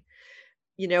listening,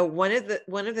 one of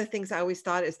the things I always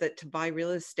thought is that to buy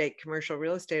real estate, commercial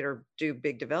real estate, or do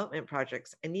big development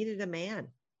projects, I needed a man.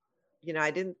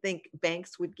 I didn't think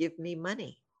banks would give me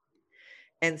money.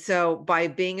 And so by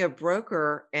being a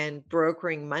broker and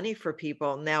brokering money for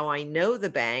people, now I know the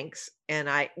banks, and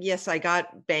I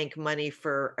got bank money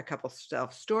for a couple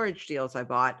self-storage deals I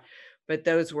bought, but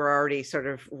those were already sort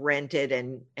of rented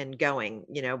and going.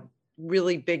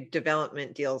 Really big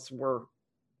development deals were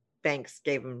banks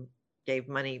gave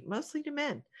money mostly to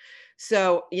men.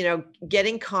 So,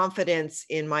 getting confidence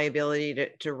in my ability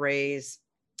to raise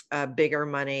bigger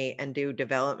money and do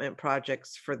development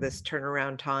projects for this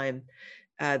turnaround time,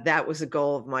 that was a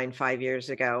goal of mine 5 years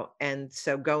ago. And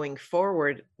so going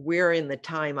forward, we're in the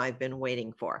time I've been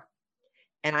waiting for.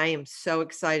 And I am so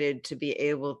excited to be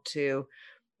able to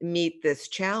meet this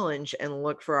challenge and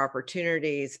look for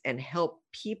opportunities and help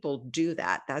people do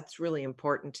that. That's really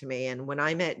important to me. And when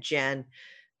I met Jen,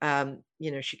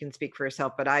 she can speak for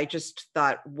herself, but I just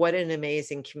thought, what an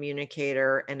amazing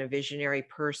communicator and a visionary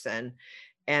person.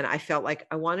 And I felt like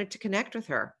I wanted to connect with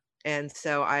her. And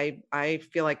so I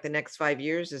feel like the next 5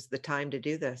 years is the time to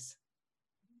do this.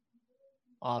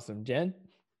 Awesome. Jen?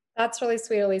 That's really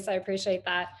sweet, Alisa. I appreciate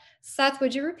that. Seth,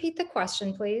 would you repeat the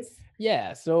question, please?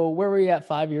 Yeah. So where were you at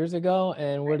 5 years ago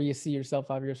and where do you see yourself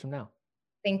 5 years from now?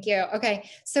 Thank you. Okay.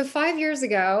 So 5 years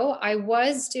ago, I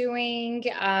was doing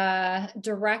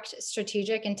direct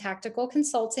strategic and tactical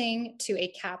consulting to a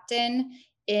captain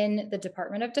in the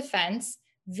Department of Defense.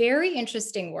 Very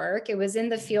interesting work. It was in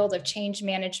the field of change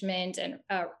management and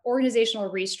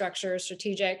organizational restructure,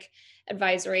 strategic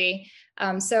advisory.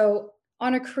 So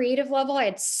on a creative level, I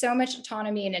had so much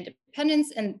autonomy and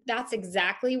independence. And that's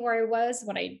exactly where I was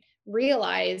when I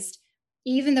realized,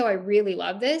 even though I really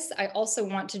love this, I also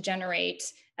want to generate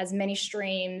as many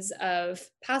streams of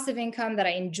passive income that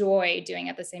I enjoy doing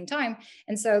at the same time.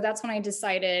 And so that's when I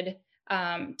decided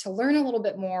to learn a little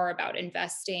bit more about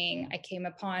investing. I came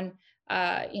upon,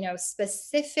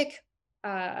 specific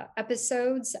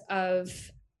episodes of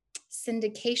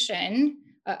syndication,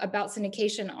 about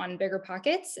syndication on Bigger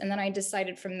Pockets. And then I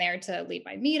decided from there to lead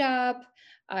my meetup.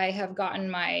 I have gotten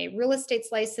my real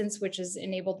estate's license, which has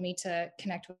enabled me to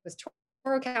connect with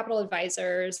Toro Capital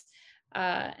Advisors.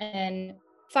 And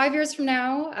 5 years from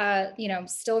now,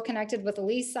 still connected with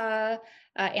Alisa,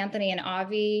 Anthony, and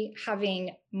Avi,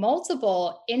 having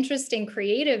multiple interesting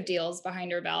creative deals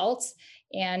behind our belts,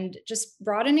 and just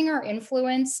broadening our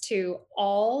influence to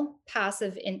all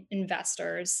passive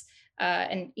investors,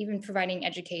 and even providing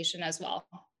education as well.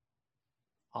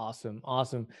 Awesome.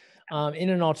 Awesome. In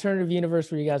an alternative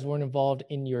universe where you guys weren't involved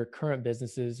in your current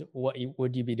businesses, what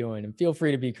would you be doing? And feel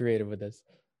free to be creative with this.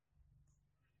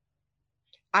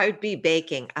 I would be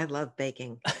baking. I love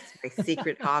baking. It's my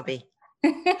secret hobby.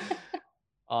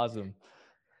 Awesome.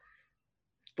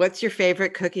 What's your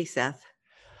favorite cookie, Seth?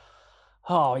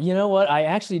 Oh, you know what? I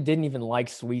actually didn't even like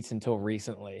sweets until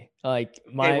recently. Like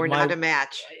We're not a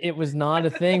match. It was not a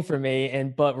thing for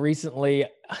me. But recently,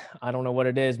 I don't know what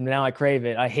it is. Now I crave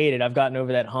it. I hate it. I've gotten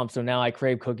over that hump. So now I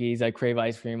crave cookies. I crave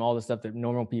ice cream, all the stuff that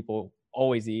normal people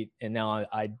always eat. And now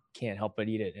I can't help but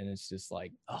eat it. And it's just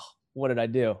like, oh, what did I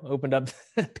do? Opened up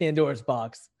Pandora's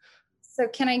box. So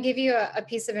can I give you a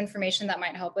piece of information that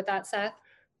might help with that, Seth?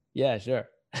 Yeah, sure.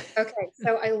 Okay,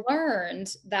 so I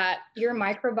learned that your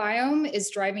microbiome is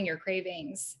driving your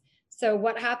cravings. So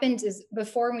what happened is,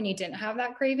 before, when you didn't have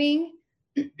that craving,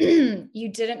 you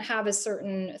didn't have a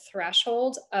certain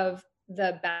threshold of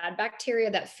the bad bacteria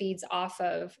that feeds off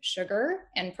of sugar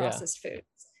and processed foods.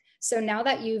 So now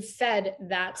that you've fed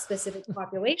that specific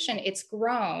population, it's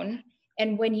grown.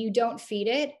 And when you don't feed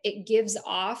it, it gives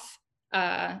off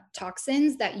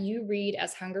toxins that you read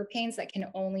as hunger pains that can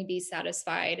only be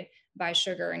satisfied by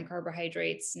sugar and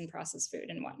carbohydrates and processed food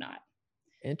and whatnot.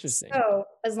 Interesting. So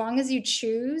as long as you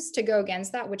choose to go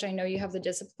against that, which I know you have the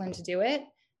discipline to do it,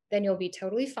 then you'll be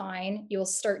totally fine. You'll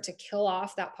start to kill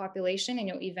off that population, and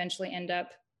you'll eventually end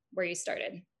up where you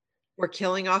started. We're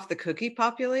killing off the cookie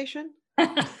population?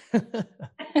 The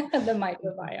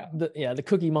microbiome. The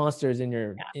cookie monsters in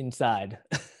your inside.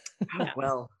 Oh,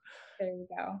 well. There you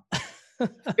go.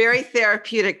 It's very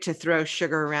therapeutic to throw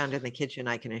sugar around in the kitchen,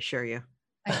 I can assure you.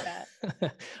 I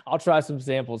bet. I'll try some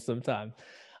samples sometime.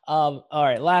 All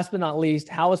right. Last but not least,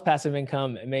 how has passive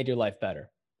income made your life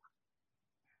better?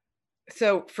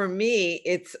 So for me,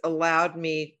 it's allowed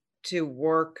me to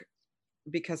work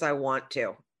because I want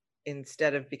to,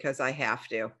 instead of because I have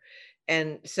to.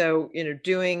 And so,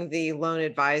 doing the loan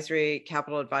advisory,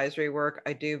 capital advisory work,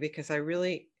 I do because I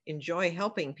really enjoy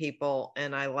helping people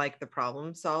and I like the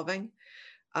problem solving.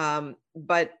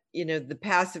 But the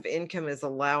passive income is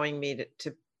allowing me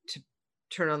to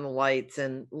turn on the lights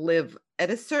and live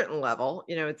at a certain level.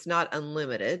 It's not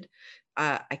unlimited.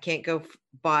 I can't go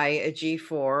buy a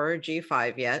G4 or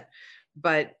G5 yet,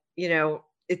 but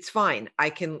it's fine. I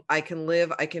can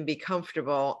live, I can be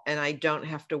comfortable, and I don't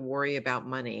have to worry about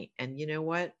money. And you know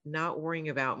what? Not worrying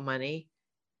about money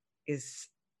is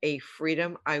a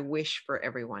freedom I wish for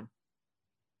everyone.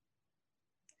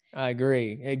 I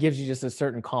agree. It gives you just a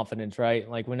certain confidence, right?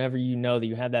 Like whenever you know that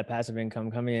you have that passive income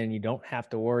coming in, you don't have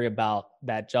to worry about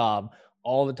that job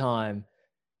all the time.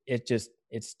 It's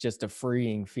just a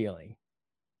freeing feeling.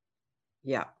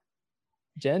 Yeah.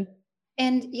 Jen?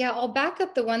 And yeah, I'll back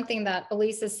up the one thing that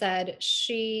Alisa said.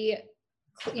 She,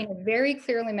 very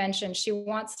clearly mentioned she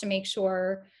wants to make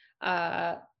sure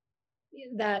that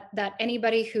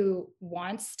anybody who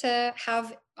wants to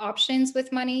have options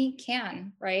with money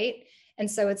can, right? And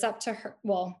so it's up to her.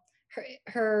 Well,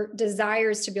 her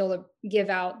desires to be able to give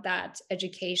out that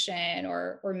education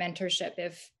or mentorship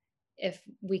if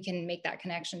we can make that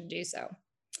connection to do so.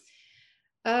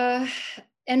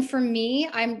 And for me,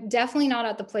 I'm definitely not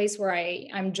at the place where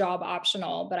I'm job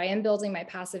optional, but I am building my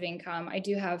passive income. I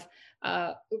do have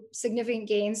significant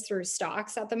gains through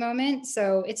stocks at the moment.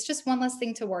 So it's just one less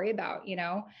thing to worry about,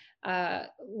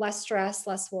 less stress,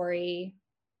 less worry,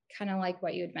 kind of like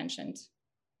what you had mentioned.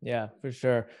 Yeah, for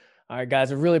sure. All right,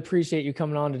 guys, I really appreciate you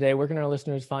coming on today. Where can our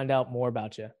listeners find out more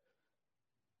about you?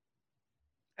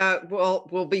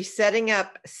 We'll be setting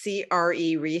up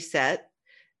CRE Reset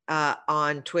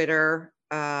on Twitter,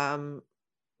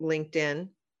 LinkedIn,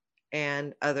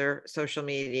 and other social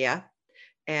media.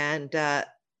 And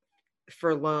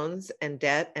for loans and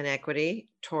debt and equity,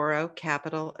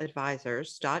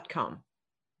 ToroCapitalAdvisors.com.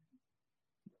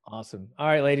 Awesome. All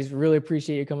right, ladies, really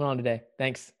appreciate you coming on today.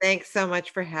 Thanks. Thanks so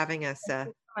much for having us. Thank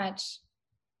you so much.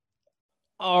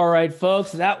 All right,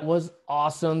 folks, that was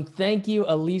awesome. Thank you,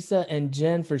 Alisa and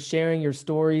Jen, for sharing your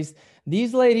stories.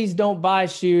 These ladies don't buy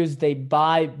shoes, they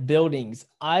buy buildings.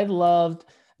 I loved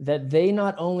that they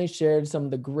not only shared some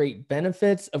of the great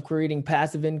benefits of creating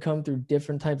passive income through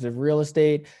different types of real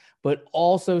estate, but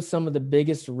also some of the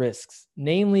biggest risks,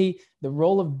 namely the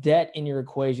role of debt in your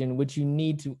equation, which you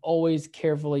need to always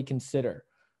carefully consider.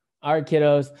 All right,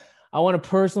 kiddos, I want to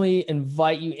personally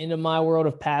invite you into my world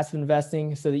of passive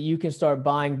investing so that you can start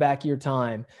buying back your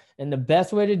time. And the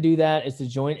best way to do that is to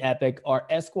join EPIC, our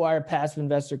Esquire Passive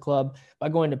Investor Club, by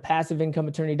going to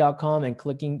passiveincomeattorney.com and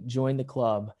clicking join the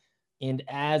club. And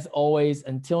as always,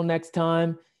 until next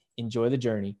time, enjoy the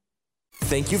journey.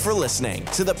 Thank you for listening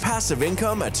to the Passive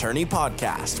Income Attorney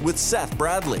Podcast with Seth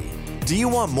Bradley. Do you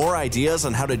want more ideas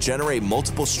on how to generate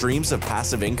multiple streams of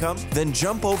passive income? Then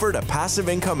jump over to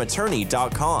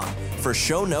passiveincomeattorney.com for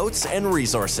show notes and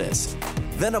resources.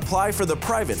 Then apply for the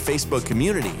private Facebook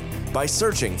community by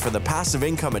searching for the Passive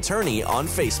Income Attorney on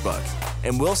Facebook.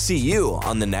 And we'll see you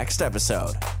on the next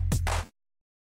episode.